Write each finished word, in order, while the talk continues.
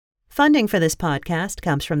Funding for this podcast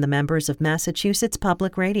comes from the members of Massachusetts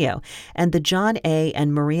Public Radio and the John A.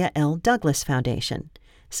 and Maria L. Douglas Foundation,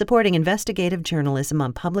 supporting investigative journalism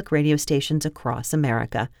on public radio stations across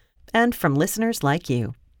America, and from listeners like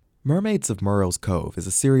you. Mermaids of Murrow's Cove is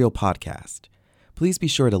a serial podcast. Please be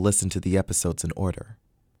sure to listen to the episodes in order.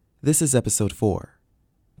 This is episode 4,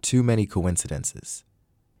 Too Many Coincidences.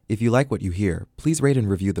 If you like what you hear, please rate and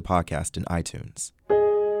review the podcast in iTunes.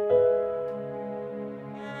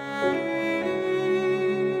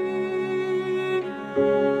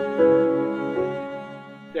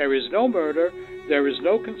 There is no murder. There is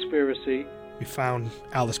no conspiracy. We found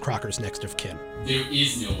Alice Crocker's next of kin. There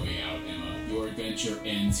is no way out, Emma. Your adventure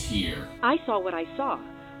ends here. I saw what I saw.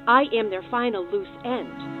 I am their final loose end.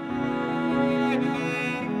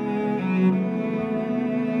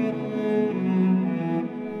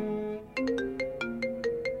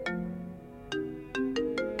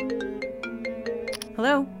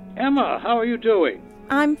 Hello? Emma, how are you doing?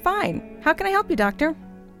 I'm fine. How can I help you, Doctor?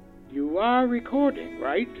 You are recording,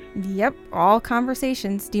 right? Yep, all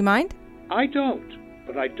conversations. Do you mind? I don't,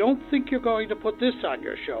 but I don't think you're going to put this on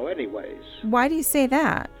your show anyways. Why do you say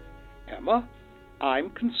that? Emma, I'm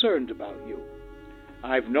concerned about you.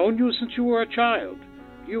 I've known you since you were a child.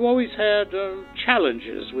 You always had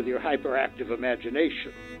challenges with your hyperactive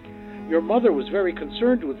imagination. Your mother was very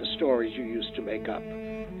concerned with the stories you used to make up.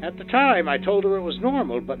 At the time, I told her it was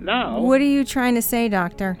normal, but now... What are you trying to say,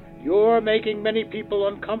 Doctor? You're making many people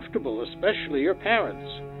uncomfortable, especially your parents.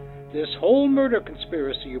 This whole murder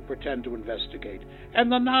conspiracy you pretend to investigate,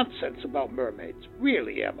 and the nonsense about mermaids.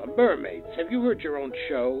 Really, Emma, mermaids. Have you heard your own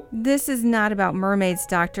show? This is not about mermaids,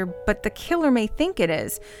 Doctor, but the killer may think it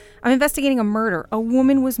is. I'm investigating a murder. A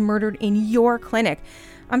woman was murdered in your clinic.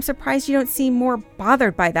 I'm surprised you don't seem more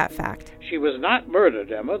bothered by that fact. She was not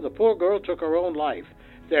murdered, Emma. The poor girl took her own life.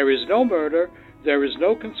 There is no murder. There is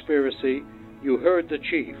no conspiracy. You heard the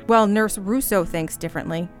chief. Well, Nurse Russo thinks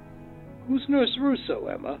differently. Who's Nurse Russo,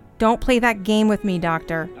 Emma? Don't play that game with me,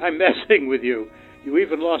 Doctor. I'm messing with you. You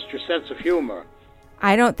even lost your sense of humor.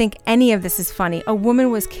 I don't think any of this is funny. A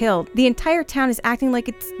woman was killed. The entire town is acting like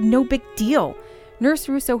it's no big deal. Nurse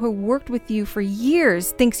Russo, who worked with you for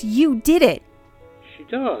years, thinks you did it. She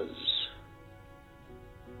does.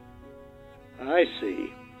 I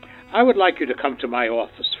see. I would like you to come to my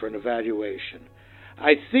office for an evaluation.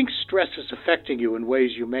 I think stress is affecting you in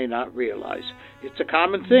ways you may not realize. It's a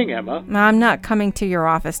common thing, Emma. I'm not coming to your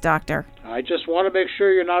office, Doctor. I just want to make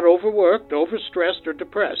sure you're not overworked, overstressed, or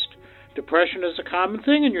depressed. Depression is a common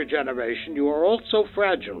thing in your generation. You are all so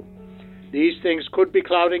fragile. These things could be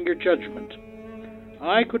clouding your judgment.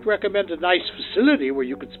 I could recommend a nice facility where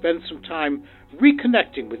you could spend some time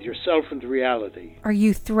reconnecting with yourself and reality. Are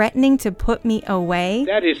you threatening to put me away?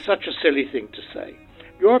 That is such a silly thing to say.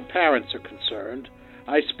 Your parents are concerned.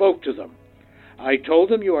 I spoke to them. I told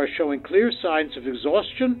them you are showing clear signs of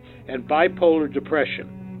exhaustion and bipolar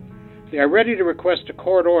depression. They are ready to request a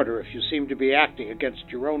court order if you seem to be acting against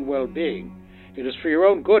your own well-being. It is for your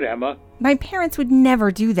own good, Emma. My parents would never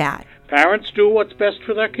do that. Parents do what's best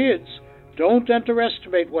for their kids. Don't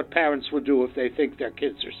underestimate what parents would do if they think their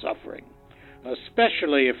kids are suffering,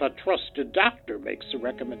 especially if a trusted doctor makes a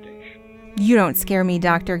recommendation. You don't scare me,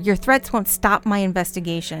 Doctor. Your threats won't stop my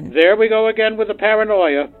investigation. There we go again with the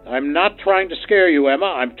paranoia. I'm not trying to scare you, Emma.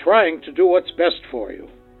 I'm trying to do what's best for you.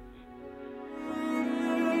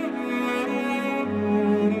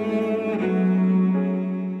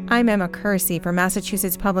 I'm Emma Kersey for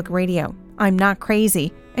Massachusetts Public Radio. I'm not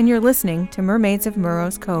crazy, and you're listening to Mermaids of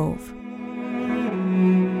Murrow's Cove.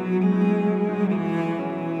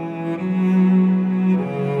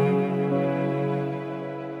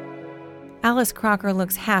 Alice Crocker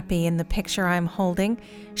looks happy in the picture I'm holding.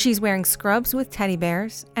 She's wearing scrubs with teddy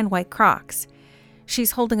bears and white Crocs.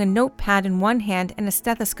 She's holding a notepad in one hand and a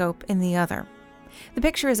stethoscope in the other. The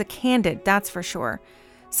picture is a candid, that's for sure.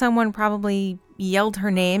 Someone probably yelled her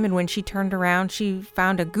name, and when she turned around, she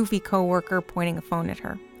found a goofy coworker pointing a phone at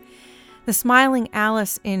her. The smiling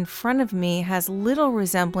Alice in front of me has little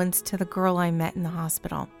resemblance to the girl I met in the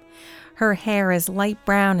hospital. Her hair is light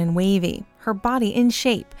brown and wavy, her body in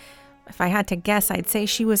shape. If I had to guess, I'd say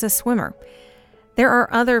she was a swimmer. There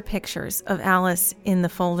are other pictures of Alice in the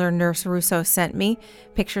folder Nurse Russo sent me,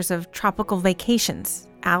 pictures of tropical vacations.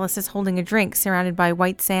 Alice is holding a drink surrounded by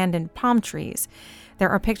white sand and palm trees. There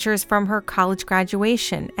are pictures from her college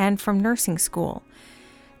graduation and from nursing school.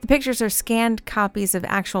 The pictures are scanned copies of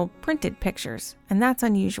actual printed pictures, and that's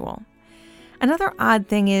unusual. Another odd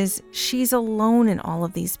thing is she's alone in all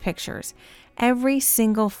of these pictures. Every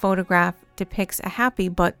single photograph depicts a happy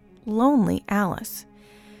but lonely Alice.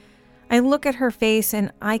 I look at her face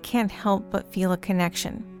and I can't help but feel a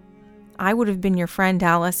connection. I would have been your friend,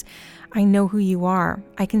 Alice. I know who you are.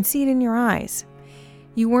 I can see it in your eyes.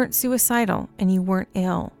 You weren't suicidal, and you weren't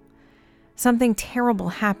ill. Something terrible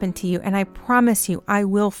happened to you, and I promise you I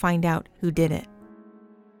will find out who did it.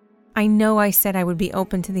 I know I said I would be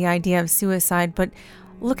open to the idea of suicide, but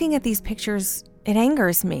looking at these pictures, it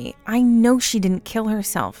angers me. I know she didn't kill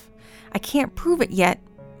herself. I can't prove it yet,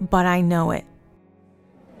 but I know it.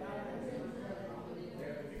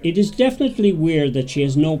 It is definitely weird that she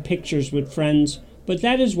has no pictures with friends, but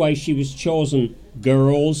that is why she was chosen.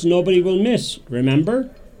 Girls nobody will miss, remember?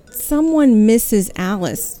 Someone misses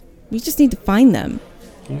Alice. We just need to find them.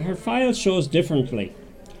 Her file shows differently.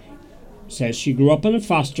 Says she grew up in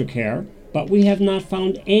foster care, but we have not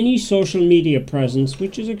found any social media presence,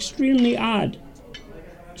 which is extremely odd.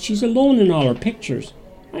 She's alone in all her pictures.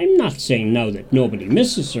 I'm not saying now that nobody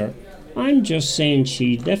misses her. I'm just saying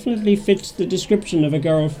she definitely fits the description of a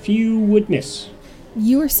girl few would miss.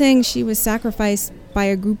 You were saying she was sacrificed by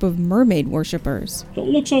a group of mermaid worshippers. Don't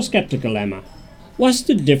look so skeptical, Emma. What's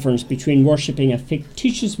the difference between worshipping a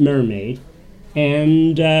fictitious mermaid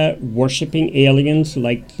and worshipping aliens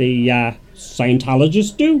like the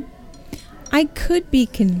Scientologists do? I could be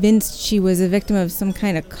convinced she was a victim of some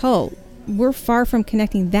kind of cult. We're far from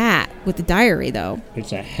connecting that with the diary, though.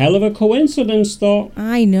 It's a hell of a coincidence, though.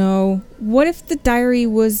 I know. What if the diary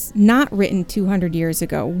was not written 200 years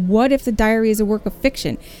ago? What if the diary is a work of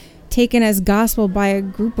fiction, taken as gospel by a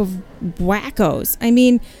group of wackos? I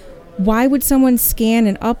mean, why would someone scan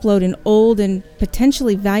and upload an old and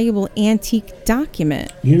potentially valuable antique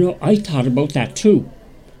document? You know, I thought about that too.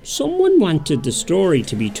 Someone wanted the story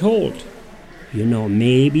to be told. You know,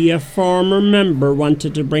 maybe a former member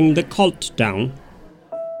wanted to bring the cult down.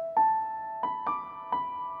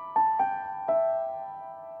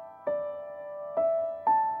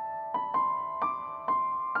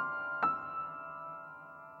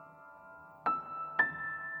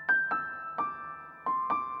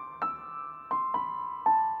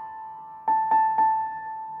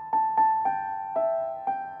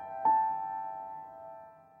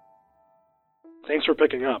 Thanks for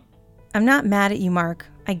picking up. I'm not mad at you, Mark.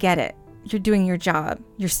 I get it. You're doing your job.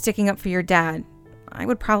 You're sticking up for your dad. I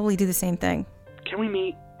would probably do the same thing. Can we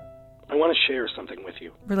meet? I want to share something with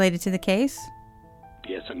you. Related to the case?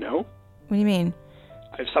 Yes and no. What do you mean?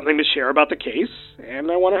 I have something to share about the case,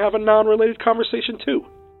 and I want to have a non-related conversation too.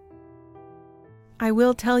 I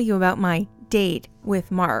will tell you about my date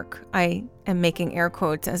with Mark. I am making air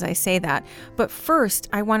quotes as I say that. But first,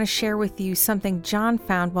 I want to share with you something John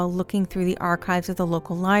found while looking through the archives of the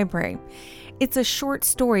local library. It's a short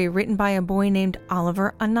story written by a boy named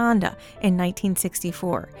Oliver Ananda in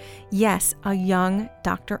 1964. Yes, a young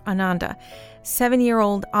Dr. Ananda.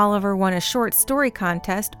 7-year-old Oliver won a short story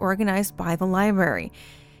contest organized by the library.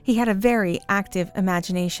 He had a very active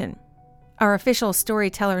imagination. Our official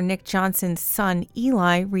storyteller Nick Johnson's son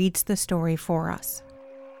Eli reads the story for us.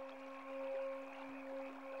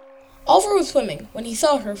 Oliver was swimming when he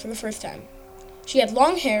saw her for the first time. She had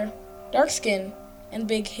long hair, dark skin, and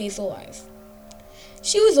big hazel eyes.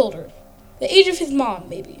 She was older, the age of his mom,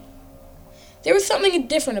 maybe. There was something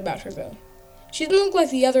different about her, though. She didn't look like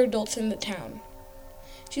the other adults in the town.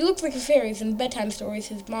 She looked like the fairies in bedtime stories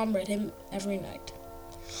his mom read him every night.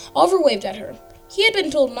 Oliver waved at her. He had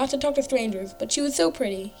been told not to talk to strangers, but she was so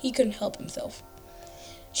pretty, he couldn't help himself.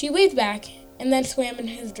 She waved back, and then swam in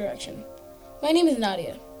his direction. "My name is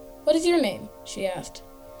Nadia. What is your name?" she asked.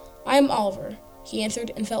 "I am Oliver," he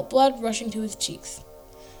answered, and felt blood rushing to his cheeks.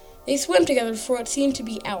 They swam together for what seemed to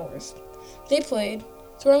be hours. They played,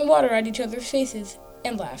 throwing water at each other's faces,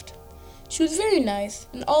 and laughed. She was very nice,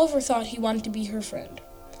 and Oliver thought he wanted to be her friend.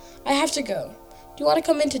 "I have to go. Do you want to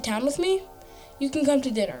come into town with me? You can come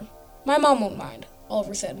to dinner. My mom won't mind,"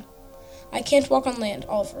 Oliver said. "I can't walk on land,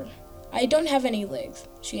 Oliver. I don't have any legs,"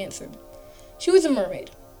 she answered. She was a mermaid.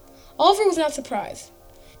 Oliver was not surprised.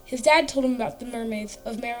 His dad told him about the mermaids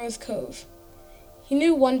of Merrow's Cove. He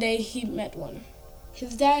knew one day he met one.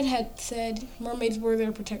 His dad had said mermaids were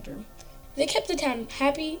their protector. They kept the town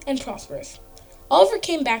happy and prosperous. Oliver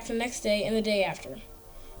came back the next day and the day after.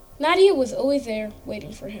 Nadia was always there,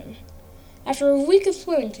 waiting for him. After a week of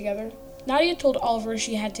swimming together, Nadia told Oliver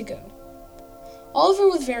she had to go. Oliver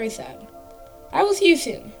was very sad. "I will see you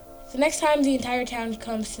soon, the next time the entire town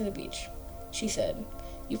comes to the beach," she said.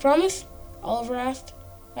 "You promise?" Oliver asked.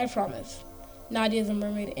 "I promise," Nadia the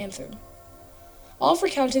mermaid answered. Oliver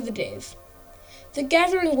counted the days. The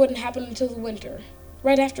gathering wouldn't happen until the winter,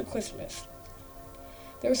 right after Christmas.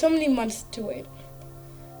 There were so many months to wait.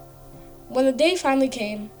 When the day finally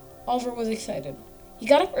came, Oliver was excited. He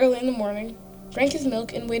got up early in the morning, drank his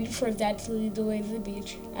milk, and waited for his dad to lead the way to the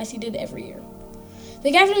beach, as he did every year.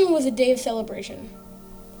 The gathering was a day of celebration.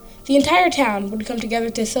 The entire town would come together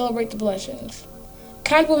to celebrate the blessings. A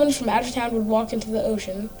kind woman from out of town would walk into the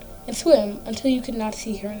ocean and swim until you could not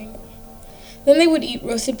see her anymore. Then they would eat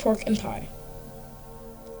roasted pork and pie.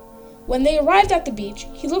 When they arrived at the beach,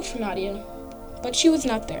 he looked for Nadia, but she was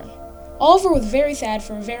not there. Oliver was very sad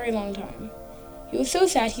for a very long time. He was so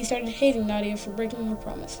sad he started hating Nadia for breaking her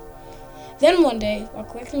promise. Then one day, while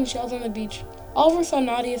collecting shells on the beach, Oliver saw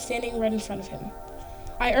Nadia standing right in front of him.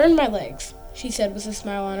 "I earned my legs," she said with a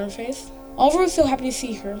smile on her face. Oliver was so happy to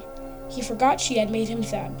see her, he forgot she had made him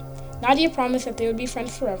sad. Nadia promised that they would be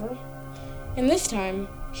friends forever, and this time,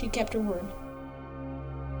 she kept her word.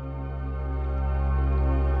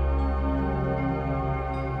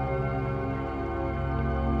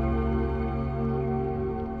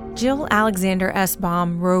 Jill Alexander S.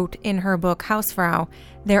 Baum wrote in her book Hausfrau,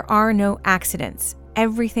 "There are no accidents.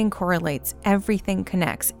 Everything correlates, everything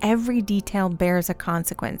connects, every detail bears a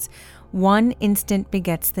consequence. One instant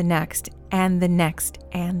begets the next, and the next,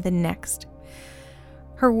 and the next."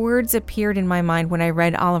 Her words appeared in my mind when I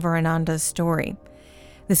read Oliver Ananda's story.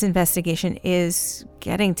 This investigation is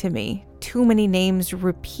getting to me. Too many names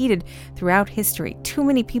repeated throughout history, too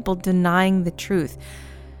many people denying the truth.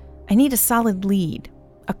 I need a solid lead.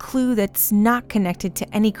 A clue that's not connected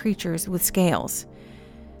to any creatures with scales.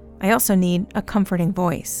 I also need a comforting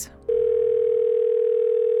voice.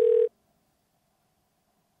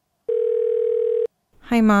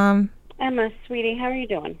 Hi, Mom. Emma, sweetie, how are you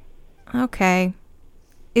doing? Okay.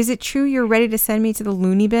 Is it true you're ready to send me to the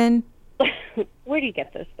loony bin? Where do you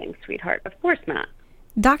get those things, sweetheart? Of course not.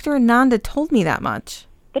 Dr. Ananda told me that much.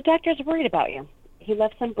 The doctor's worried about you. He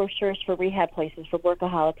left some brochures for rehab places for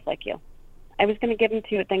workaholics like you. I was going to give them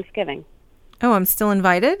to you at Thanksgiving. Oh, I'm still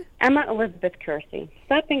invited? Emma Elizabeth Kersey.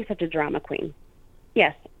 Stop being such a drama queen.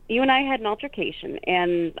 Yes, you and I had an altercation,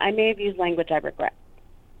 and I may have used language I regret.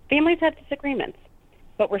 Families have disagreements,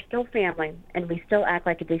 but we're still family, and we still act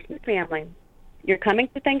like a decent family. You're coming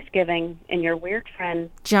to Thanksgiving, and your weird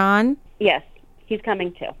friend... John? Yes, he's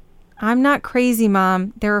coming too. I'm not crazy,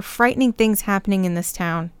 Mom. There are frightening things happening in this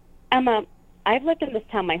town. Emma, I've lived in this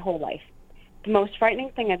town my whole life. The most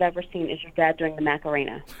frightening thing I've ever seen is your dad doing the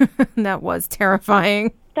Macarena. That was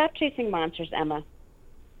terrifying. Stop chasing monsters, Emma.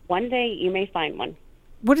 One day you may find one.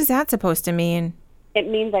 What is that supposed to mean? It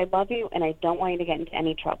means I love you and I don't want you to get into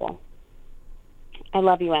any trouble. I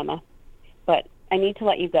love you, Emma. But I need to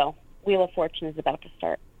let you go. Wheel of Fortune is about to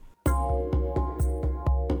start.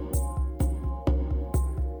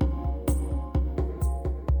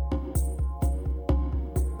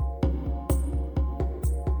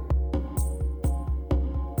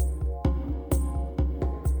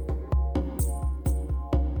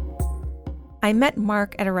 I met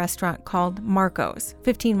Mark at a restaurant called Marco's,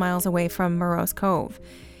 15 miles away from Murrow's Cove.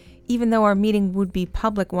 Even though our meeting would be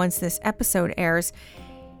public once this episode airs,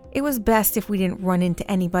 it was best if we didn't run into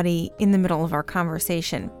anybody in the middle of our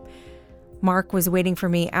conversation. Mark was waiting for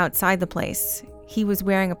me outside the place. He was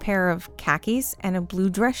wearing a pair of khakis and a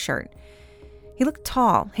blue dress shirt. He looked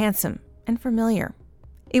tall, handsome, and familiar.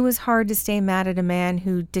 It was hard to stay mad at a man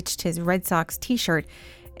who ditched his Red Sox t-shirt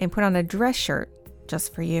and put on a dress shirt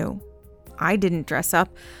just for you. I didn't dress up.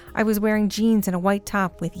 I was wearing jeans and a white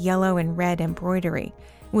top with yellow and red embroidery.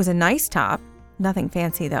 It was a nice top, nothing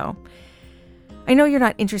fancy though. I know you're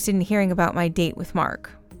not interested in hearing about my date with Mark,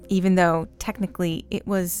 even though technically it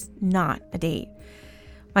was not a date.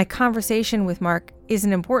 My conversation with Mark is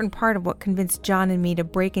an important part of what convinced John and me to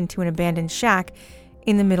break into an abandoned shack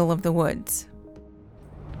in the middle of the woods.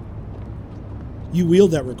 You wield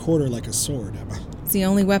that recorder like a sword, Emma. It's the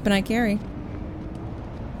only weapon I carry.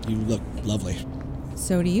 You look lovely.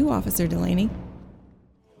 So do you, Officer Delaney.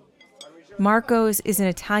 Marco's is an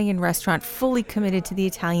Italian restaurant fully committed to the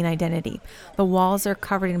Italian identity. The walls are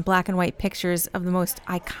covered in black and white pictures of the most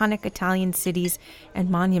iconic Italian cities and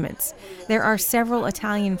monuments. There are several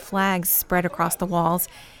Italian flags spread across the walls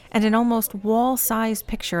and an almost wall-sized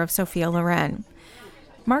picture of Sophia Loren.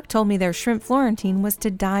 Mark told me their shrimp Florentine was to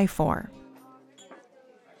die for.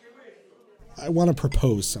 I want to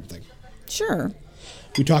propose something. Sure.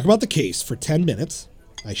 We talk about the case for 10 minutes.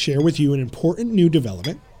 I share with you an important new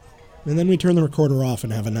development. And then we turn the recorder off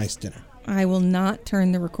and have a nice dinner. I will not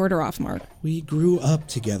turn the recorder off, Mark. We grew up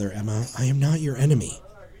together, Emma. I am not your enemy.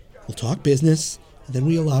 We'll talk business, and then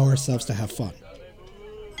we allow ourselves to have fun.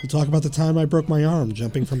 We'll talk about the time I broke my arm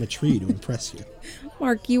jumping from a tree to impress you.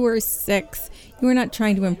 Mark, you were 6. You were not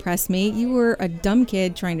trying to impress me. You were a dumb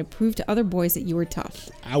kid trying to prove to other boys that you were tough.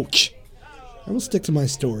 Ouch. I will stick to my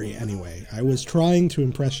story anyway. I was trying to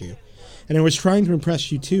impress you. And I was trying to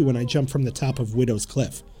impress you too when I jumped from the top of Widow's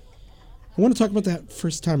Cliff. I want to talk about that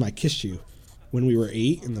first time I kissed you. when we were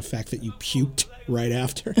 8 and the fact that you puked right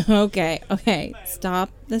after. Okay. Stop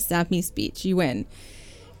the sappy speech. You win.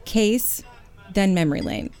 Case, then memory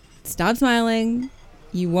lane. Stop smiling.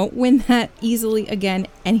 You won't win that easily again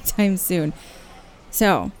anytime soon.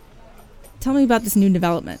 So, tell me about this new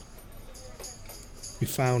development. We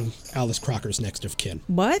found Alice Crocker's next of kin.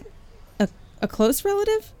 What? A close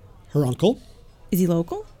relative? Her uncle. Is he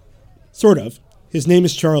local? Sort of. His name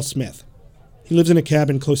is Charles Smith. He lives in a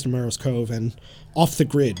cabin close to Murrow's Cove, and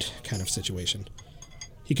off-the-grid kind of situation.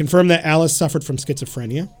 He confirmed that Alice suffered from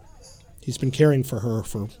schizophrenia. He's been caring for her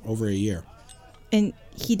for over a year. And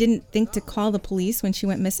he didn't think to call the police when she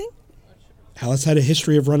went missing? Alice had a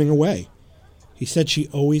history of running away. He said she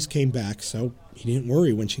always came back, so he didn't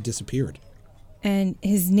worry when she disappeared. And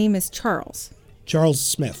his name is Charles? Charles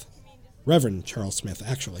Smith. Reverend Charles Smith,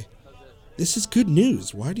 actually. This is good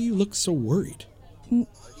news. Why do you look so worried?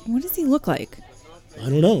 What does he look like? I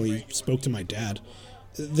don't know. He spoke to my dad.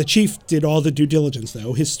 The chief did all the due diligence,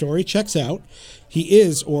 though. His story checks out. He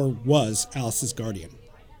is, or was, Alice's guardian.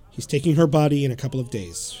 He's taking her body in a couple of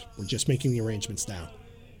days. We're just making the arrangements now.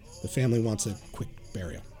 The family wants a quick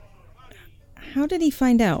burial. How did he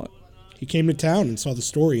find out? He came to town and saw the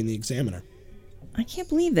story in the Examiner. I can't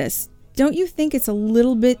believe this. Don't you think it's a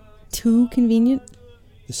little bit too convenient?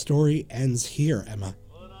 The story ends here, Emma.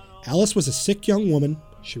 Alice was a sick young woman.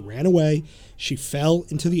 She ran away, she fell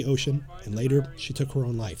into the ocean, and later she took her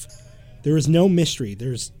own life. There is no mystery,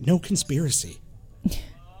 there's no conspiracy.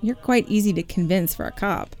 You're quite easy to convince for a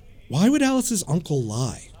cop. Why would Alice's uncle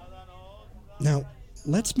lie? Now,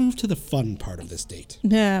 let's move to the fun part of this date.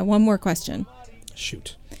 One more question.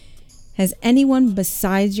 Shoot. Has anyone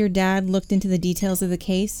besides your dad looked into the details of the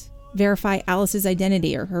case? Verify Alice's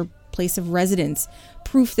identity or her place of residence?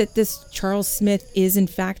 Proof that this Charles Smith is in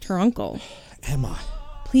fact her uncle? Emma.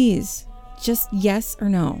 Please, just yes or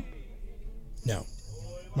no. No.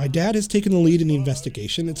 My dad has taken the lead in the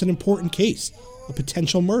investigation. It's an important case, a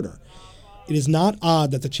potential murder. It is not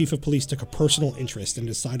odd that the chief of police took a personal interest and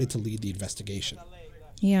decided to lead the investigation.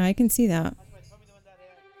 Yeah, I can see that.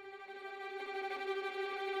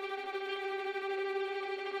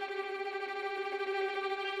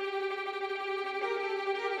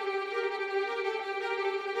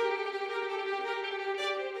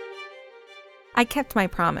 I kept my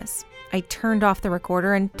promise. I turned off the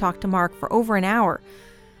recorder and talked to Mark for over an hour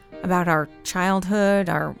about our childhood,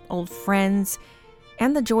 our old friends,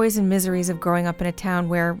 and the joys and miseries of growing up in a town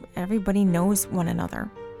where everybody knows one another.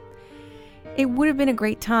 It would have been a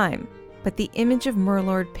great time, but the image of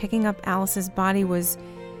Murlord picking up Alice's body was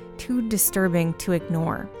too disturbing to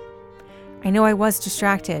ignore. I know I was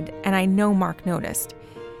distracted, and I know Mark noticed.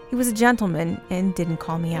 He was a gentleman and didn't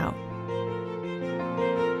call me out.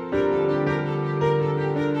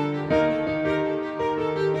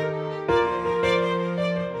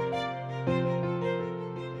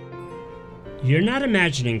 You're not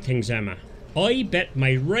imagining things, Emma. I bet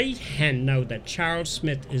my right hand now that Charles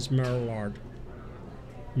Smith is Murlord.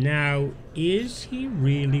 Now, is he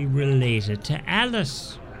really related to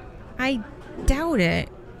Alice? I doubt it.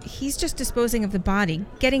 He's just disposing of the body,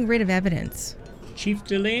 getting rid of evidence. Chief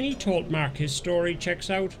Delaney told Mark his story checks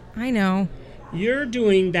out. I know. You're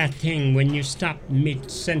doing that thing when you stop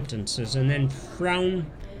mid-sentences and then frown.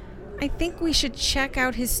 I think we should check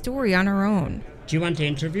out his story on our own. Do you want to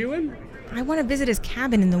interview him? I want to visit his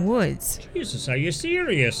cabin in the woods. Jesus, are you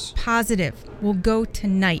serious? Positive. We'll go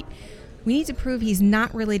tonight. We need to prove he's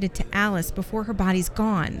not related to Alice before her body's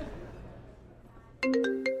gone.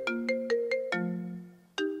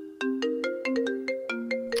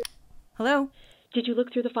 Hello? Did you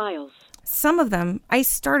look through the files? Some of them. I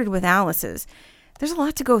started with Alice's. There's a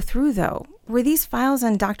lot to go through, though. Were these files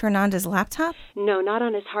on Dr. Ananda's laptop? No, not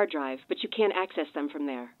on his hard drive, but you can't access them from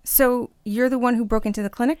there. So, you're the one who broke into the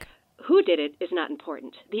clinic? Who did it is not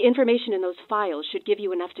important. The information in those files should give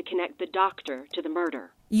you enough to connect the doctor to the murder.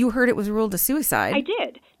 You heard it was ruled a suicide. I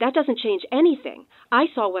did. That doesn't change anything. I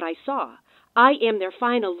saw what I saw. I am their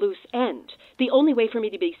final loose end. The only way for me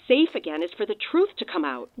to be safe again is for the truth to come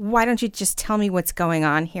out. Why don't you just tell me what's going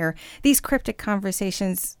on here? These cryptic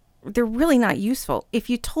conversations, they're really not useful. If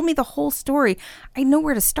you told me the whole story, I'd know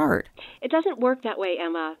where to start. It doesn't work that way,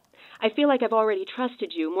 Emma. I feel like I've already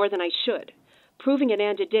trusted you more than I should. Proving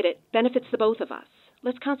Ananda did it benefits the both of us.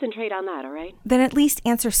 Let's concentrate on that, all right? Then at least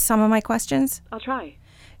answer some of my questions. I'll try.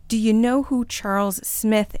 Do you know who Charles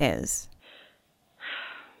Smith is?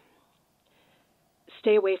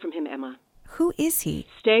 Stay away from him, Emma. Who is he?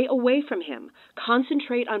 Stay away from him.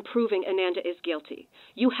 Concentrate on proving Ananda is guilty.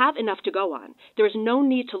 You have enough to go on. There is no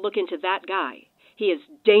need to look into that guy. He is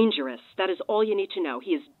dangerous. That is all you need to know.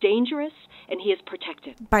 He is dangerous, and he is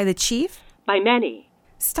protected. By the chief? by many.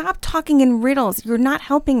 Stop talking in riddles. You're not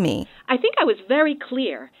helping me. I think I was very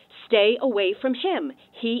clear. Stay away from him.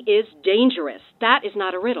 He is dangerous. That is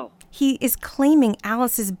not a riddle. He is claiming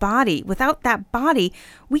Alice's body. Without that body,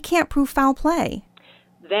 we can't prove foul play.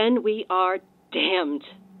 Then we are damned.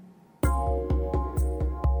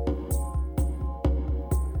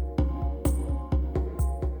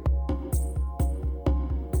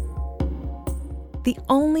 The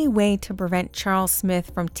only way to prevent Charles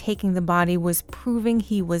Smith from taking the body was proving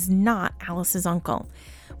he was not Alice's uncle.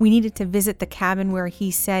 We needed to visit the cabin where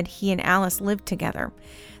he said he and Alice lived together.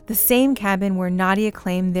 The same cabin where Nadia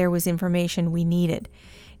claimed there was information we needed.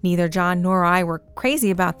 Neither John nor I were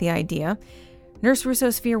crazy about the idea. Nurse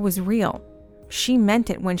Russo's fear was real. She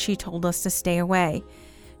meant it when she told us to stay away.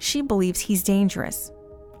 She believes he's dangerous.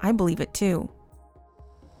 I believe it too.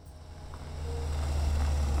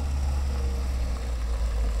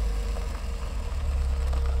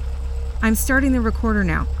 I'm starting the recorder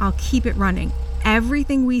now. I'll keep it running.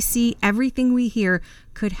 Everything we see, everything we hear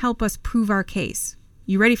could help us prove our case.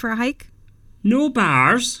 You ready for a hike? No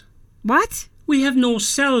bars. What? We have no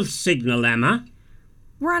cell signal, Emma.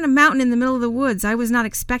 We're on a mountain in the middle of the woods. I was not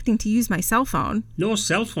expecting to use my cell phone. No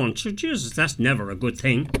cell phone? Jesus, that's never a good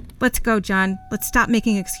thing. Let's go, John. Let's stop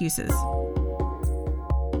making excuses.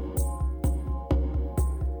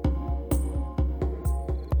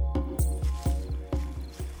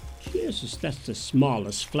 Jesus, that's the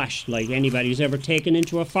smallest flashlight anybody's ever taken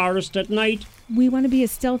into a forest at night. We want to be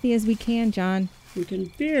as stealthy as we can, John. We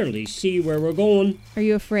can barely see where we're going. Are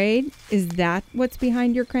you afraid? Is that what's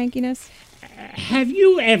behind your crankiness? Have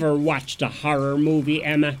you ever watched a horror movie,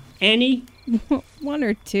 Emma? Any? One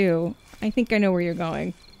or two. I think I know where you're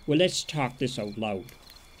going. Well, let's talk this out loud.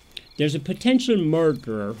 There's a potential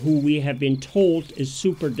murderer who we have been told is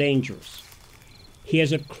super dangerous. He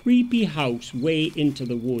has a creepy house way into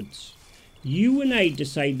the woods. You and I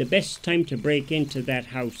decide the best time to break into that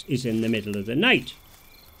house is in the middle of the night.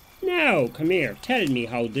 Now, come here, tell me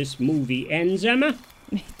how this movie ends, Emma.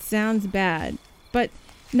 It sounds bad, but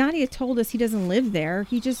Nadia told us he doesn't live there.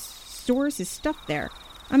 He just stores his stuff there.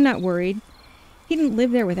 I'm not worried. He didn't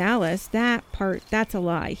live there with Alice. That's a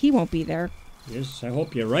lie. He won't be there. Yes, I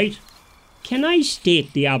hope you're right. Can I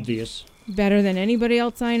state the obvious? Better than anybody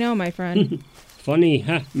else I know, my friend. Funny,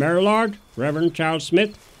 huh? Merlord, Reverend Charles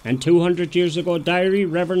Smith, and 200 years ago diary,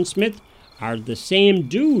 Reverend Smith, are the same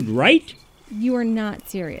dude, right? You are not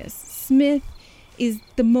serious. Smith is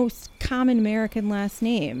the most common American last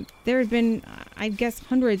name. There have been, I guess,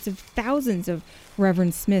 hundreds of thousands of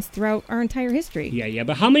Reverend Smiths throughout our entire history. Yeah,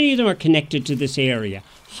 but how many of them are connected to this area?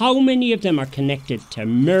 How many of them are connected to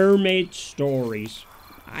mermaid stories?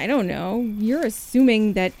 I don't know. You're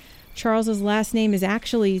assuming that Charles's last name is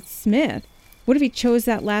actually Smith. What if he chose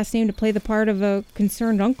that last name to play the part of a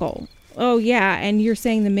concerned uncle? Oh, yeah, and you're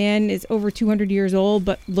saying the man is over 200 years old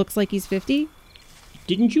but looks like he's 50?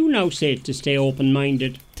 Didn't you now say to stay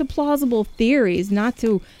open-minded? To plausible theories, not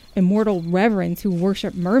to immortal reverends who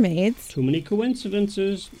worship mermaids. Too many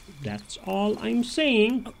coincidences. That's all I'm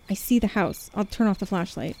saying. Oh, I see the house. I'll turn off the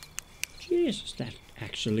flashlight. Jesus, that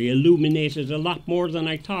actually illuminated a lot more than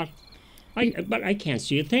I thought. But I can't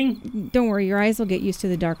see a thing. Don't worry, your eyes will get used to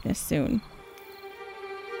the darkness soon.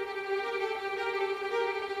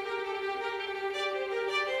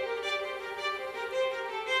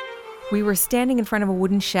 We were standing in front of a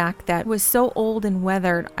wooden shack that was so old and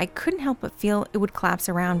weathered, I couldn't help but feel it would collapse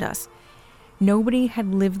around us. Nobody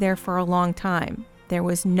had lived there for a long time. There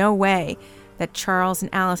was no way that Charles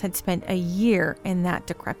and Alice had spent a year in that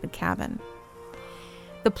decrepit cabin.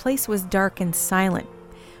 The place was dark and silent.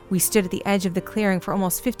 We stood at the edge of the clearing for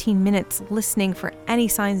almost 15 minutes, listening for any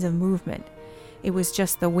signs of movement. It was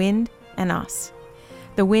just the wind and us.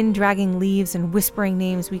 The wind dragging leaves and whispering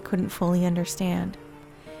names we couldn't fully understand.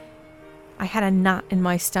 I had a knot in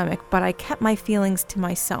my stomach, but I kept my feelings to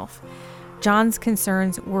myself. John's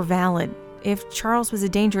concerns were valid. If Charles was a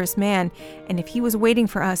dangerous man, and if he was waiting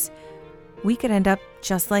for us, we could end up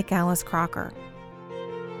just like Alice Crocker.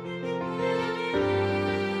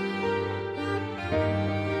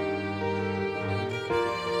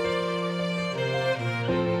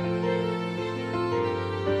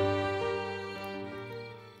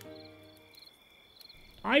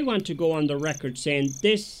 I want to go on the record saying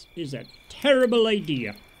this is a terrible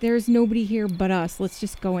idea. There's nobody here but us. Let's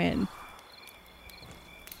just go in.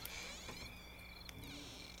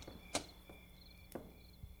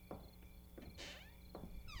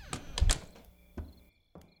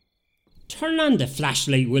 Turn on the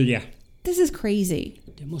flashlight, will you? This is crazy.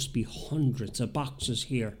 There must be hundreds of boxes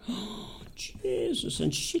here. Jesus,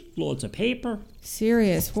 and shitloads of paper.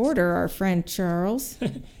 Serious hoarder, our friend Charles.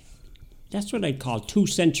 That's what I'd call 2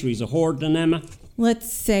 centuries of hoarding, Emma.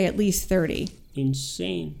 Let's say at least 30.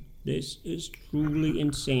 Insane. This is truly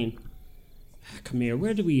insane. Come here,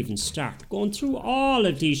 where do we even start? Going through all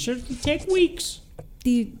of these, sure, it'll take weeks. Do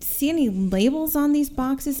you see any labels on these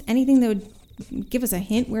boxes? Anything that would give us a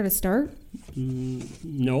hint where to start?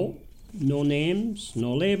 No. No names,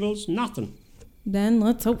 no labels, nothing. Then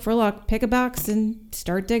let's hope for luck. Pick a box and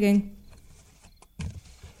start digging.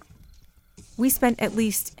 We spent at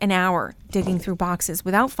least an hour digging through boxes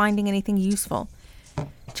without finding anything useful.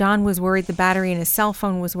 John was worried the battery in his cell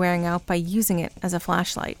phone was wearing out by using it as a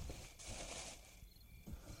flashlight.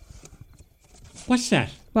 What's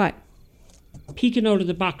that? What? Peeking out of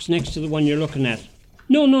the box next to the one you're looking at.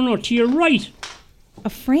 No, to your right. A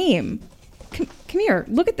frame. Come here,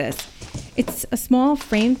 look at this. It's a small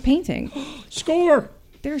framed painting. Score!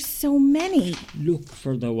 There's so many. Look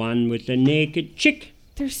for the one with the naked chick.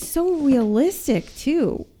 They're so realistic,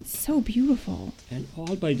 too. So beautiful. And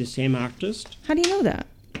all by the same artist. How do you know that?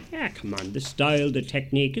 Yeah, come on, the style, the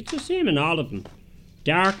technique, it's the same in all of them.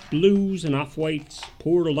 Dark blues and off-whites,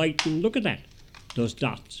 poor lighting, look at that. Those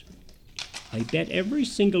dots. I bet every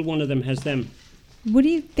single one of them has them. What do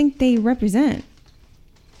you think they represent?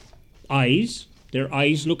 Eyes. Their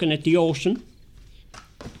eyes looking at the ocean.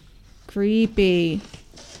 Creepy.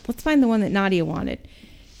 Let's find the one that Nadia wanted.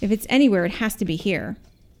 If it's anywhere, it has to be here.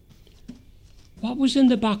 What was in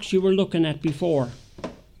the box you were looking at before?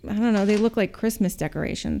 I don't know, they look like Christmas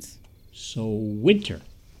decorations. So, winter.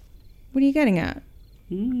 What are you getting at?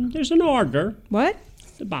 There's an order. What?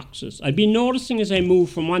 The boxes. I've been noticing as I move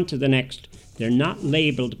from one to the next, they're not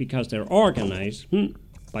labelled because they're organised.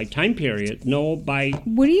 By time period, no, by...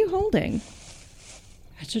 What are you holding?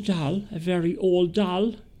 That's a doll, a very old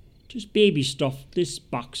doll. Just baby stuff. This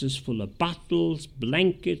box is full of bottles,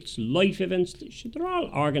 blankets, life events. They're all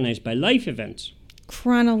organised by life events.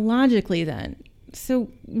 Chronologically, then.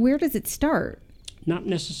 So where does it start? Not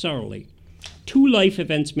necessarily. 2 life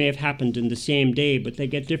events may have happened in the same day, but they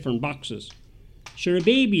get different boxes. Sure, a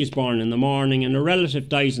baby is born in the morning and a relative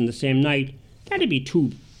dies in the same night. That'd be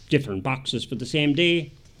 2 different boxes for the same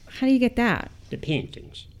day. How do you get that? The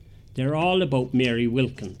paintings. They're all about Mary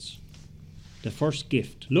Wilkins. The first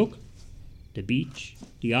gift. Look. The beach,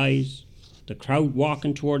 the eyes, the crowd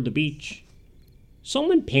walking toward the beach.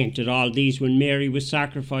 Someone painted all these when Mary was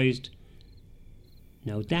sacrificed.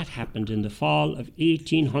 Now that happened in the fall of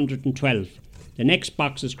 1812. The next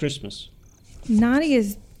box is Christmas.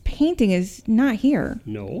 Nadia's painting is not here.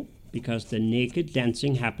 No, because the naked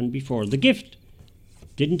dancing happened before the gift.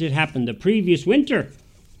 Didn't it happen the previous winter?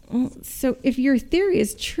 So if your theory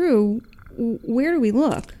is true, where do we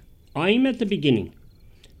look? I'm at the beginning.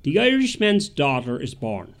 The Irishman's daughter is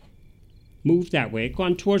born. Move that way. Go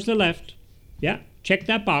on towards the left. Yeah, check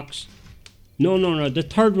that box. No, the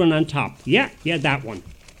third one on top. Yeah, that one.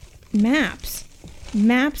 Maps.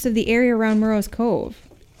 Maps of the area around Murrow's Cove.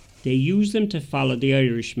 They use them to follow the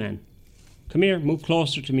Irishman. Come here, move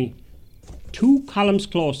closer to me. 2 columns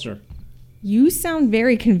closer. You sound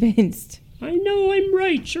very convinced. I know I'm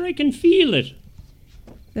right. Sure, I can feel it.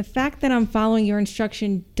 The fact that I'm following your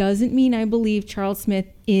instruction doesn't mean I believe Charles Smith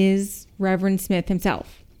is Reverend Smith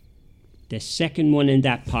himself. The second one in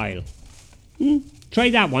that pile. Try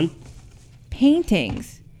that one.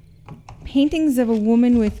 Paintings. Paintings of a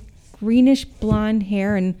woman with greenish blonde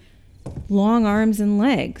hair and long arms and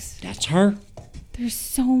legs. That's her. There's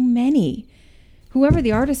so many. Whoever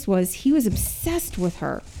the artist was, he was obsessed with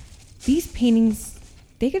her. These paintings,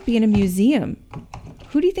 they could be in a museum.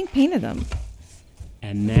 Who do you think painted them?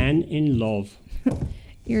 A man in love.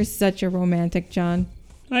 You're such a romantic, John.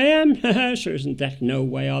 I am. Sure, isn't that no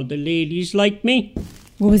why all the ladies like me?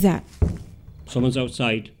 What was that? Someone's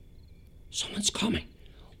outside. Someone's coming.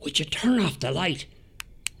 Would you turn off the light?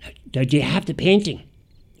 Now, do you have the painting?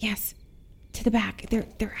 Yes. To the back.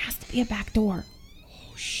 There has to be a back door.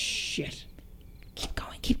 Oh, shit.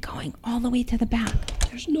 Keep going. All the way to the back.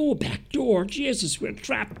 There's no back door. Jesus, we're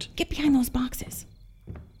trapped. Get behind those boxes.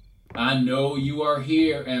 I know you are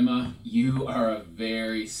here, Emma. You are a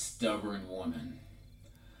very stubborn woman.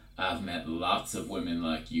 I've met lots of women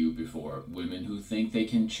like you before. Women who think they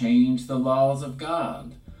can change the laws of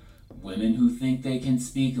God. Women who think they can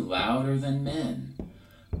speak louder than men.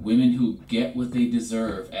 Women who get what they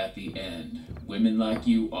deserve at the end. Women like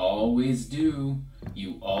you always do.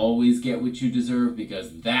 You always get what you deserve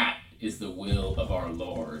because that is the will of our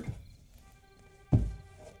Lord.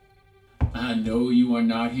 I know you are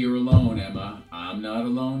not here alone, Emma. I'm not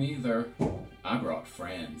alone either. I brought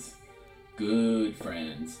friends. Good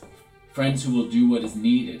friends. Friends who will do what is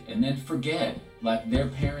needed and then forget, like their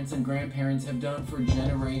parents and grandparents have done for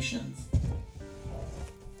generations.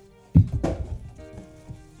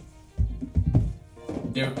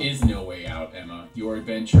 There is no way out, Emma. Your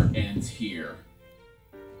adventure ends here.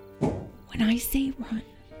 When I say run,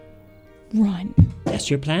 run. That's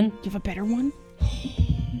your plan? You have a better one?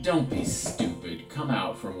 Don't be stupid. Come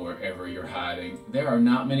out from wherever you're hiding. There are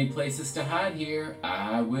not many places to hide here.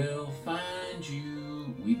 I will find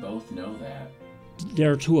you. We both know that.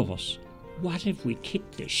 There are two of us. What if we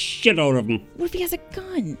kick the shit out of him? What if he has a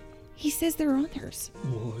gun? He says there are others.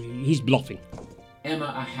 Oh, he's bluffing.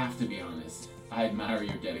 Emma, I have to be honest. I admire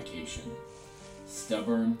your dedication.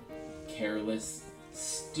 Stubborn, careless,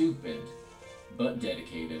 stupid, but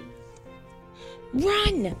dedicated.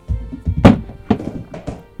 Run!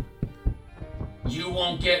 You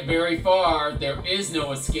won't get very far. There is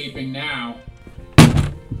no escaping now.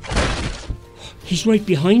 He's right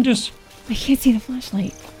behind us. I can't see the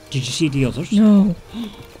flashlight. Did you see the others? No.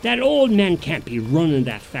 That old man can't be running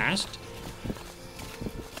that fast.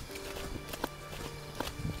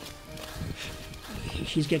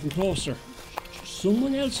 He's getting closer.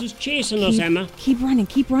 Someone else is chasing us, Emma. Keep running,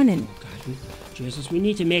 keep running. Oh, God, Jesus, we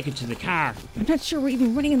need to make it to the car. I'm not sure we're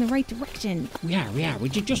even running in the right direction. We are.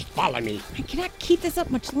 Would you just follow me? I cannot keep this up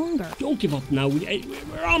much longer. Don't give up now.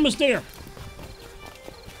 We're almost there.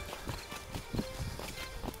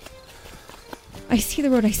 I see the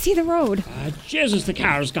road. Jesus, the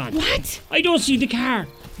car's gone. What? I don't see the car.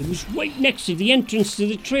 It was right next to the entrance to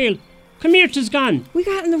the trail. Come here, 'tis gone. We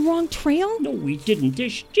got on the wrong trail? No, we didn't.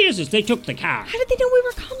 Jesus, they took the car. How did they know we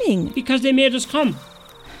were coming? Because they made us come.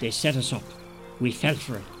 They set us up. We fell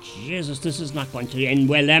for it. Jesus, this is not going to end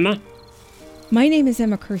well, Emma. My name is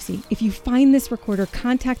Emma Kersey. If you find this recorder,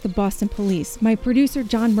 contact the Boston police. My producer,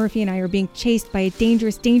 John Murphy, and I are being chased by a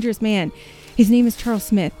dangerous, dangerous man. His name is Charles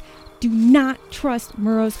Smith. Do not trust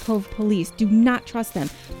Murrow's Cove police. Do not trust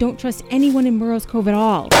them. Don't trust anyone in Murrow's Cove at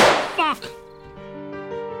all. Fuck!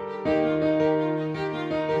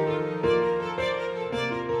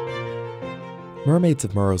 Mermaids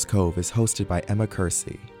of Murrow's Cove is hosted by Emma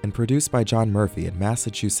Kersey and produced by John Murphy at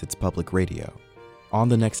Massachusetts Public Radio. On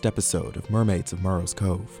the next episode of Mermaids of Murrow's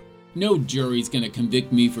Cove. No jury's gonna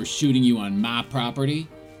convict me for shooting you on my property.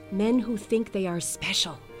 Men who think they are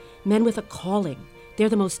special. Men with a calling. They're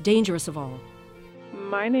the most dangerous of all.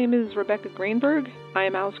 My name is Rebecca Greenberg. I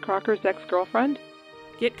am Alice Crocker's ex-girlfriend.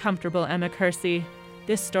 Get comfortable, Emma Kersey.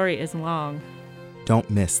 This story is long. Don't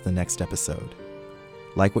miss the next episode.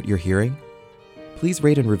 Like what you're hearing? Please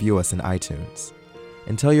rate and review us in iTunes.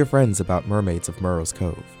 And tell your friends about Mermaids of Murrow's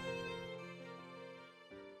Cove.